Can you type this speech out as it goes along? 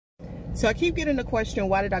So I keep getting the question,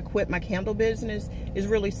 why did I quit my candle business? It's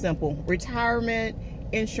really simple. Retirement,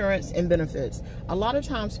 insurance, and benefits. A lot of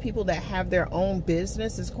times people that have their own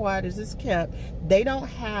business, as quiet as it's kept, they don't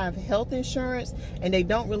have health insurance and they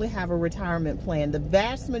don't really have a retirement plan. The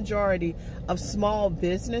vast majority of small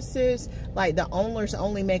businesses, like the owners,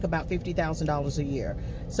 only make about $50,000 a year.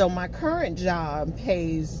 So my current job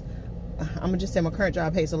pays, I'm gonna just say my current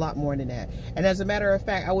job pays a lot more than that. And as a matter of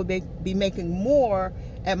fact, I would be making more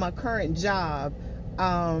at my current job,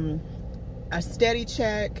 a steady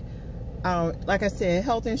check, like I said,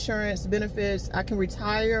 health insurance, benefits. I can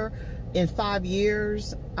retire in 5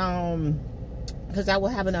 years because I will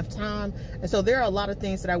have enough time. And so there are a lot of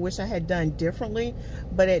things that I wish I had done differently.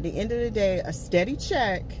 But at the end of the day, a steady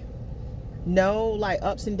check, no like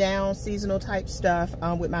ups and downs, seasonal type stuff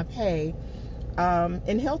with my pay,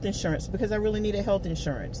 and health insurance, because I really needed health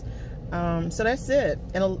insurance. So that's it.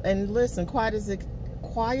 And listen, quiet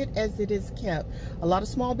as it is kept, a lot of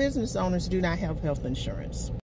small business owners do not have health insurance.